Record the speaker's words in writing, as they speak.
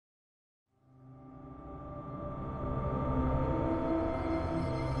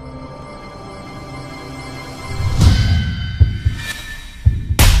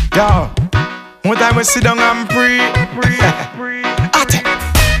Yo, one time we sit down and pray.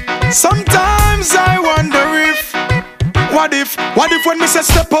 Sometimes I wonder if, what if when me say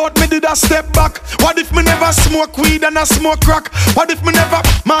step out, me did a step back? What if me never smoke weed and I smoke crack? What if me never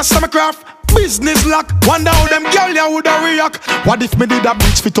master my craft? Business lock, wonder how them girl ya woulda react. What if me did a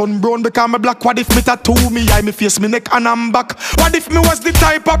bleach fit on brown because me black? What if me tattoo me eye, me face, me neck and I'm back? What if me was the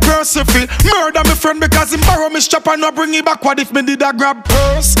type of person fi murder me friend because him borrow me strap and not bring it back? What if me did a grab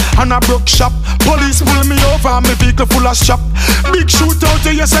purse and a broke shop? Police pull me over and me vehicle full of shop. Big shootout,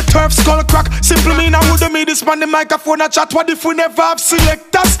 you say turf skull crack. Simple mean I woulda made this man the microphone a chat. What if we never have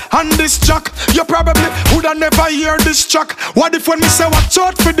selectors on this track? You probably woulda never hear this track. What if when me say watch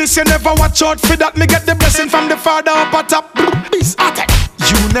out for this, you never watch out for that? Me get the blessing from the Father up at top.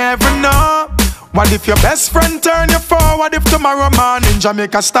 You never know. What if your best friend turn you forward? If tomorrow morning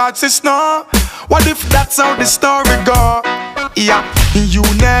Jamaica starts to snow? What if that's how the story go? Yeah, you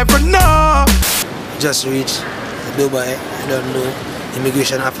never know. Just reach Dubai, I don't know.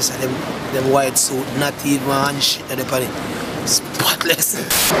 Immigration officer, them white suit, not even one shit at the party. Spotless.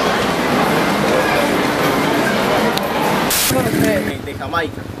 De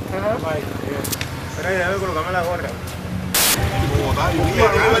Jamaica.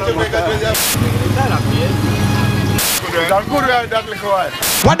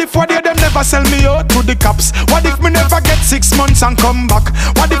 What if one day them never sell me out to the cops? What if me never get 6 months and come back?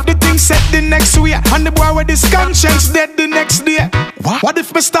 What if the thing set the next way and the boy with his conscience dead the next day? What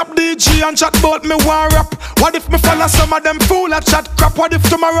if me stop DJ and chat about me war rap? What if me follow some of them fool at chat crap? What if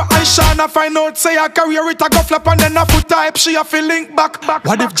tomorrow I shine find out say a career it a go flop and then a foot type she a feel link back?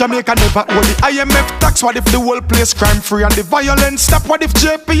 What if Jamaica never hold the IMF tax? What if the whole place crime free and the violence stop? What if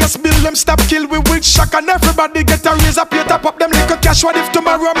JPS bill them stop kill we with shock and everybody get a raise up, top up them little cash? What if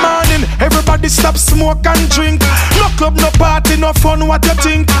tomorrow morning everybody stop smoke and drink? No club, no party, no fun, what you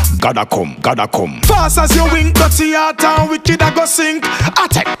think? Gotta come, gotta come. Fast as you wink, dirty heart and wicked I go sink.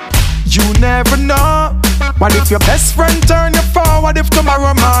 Attack. You never know. What if your best friend turn you forward? If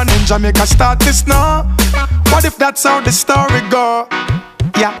tomorrow morning Jamaica start to snow? What if that's how the story go?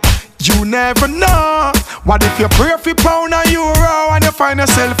 Yeah, you never know. What if you pray for pound and euro and you find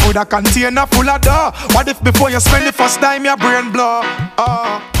yourself with a container full of dough? What if before you spend the first time your brain blow?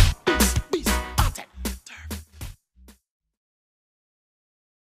 Oh.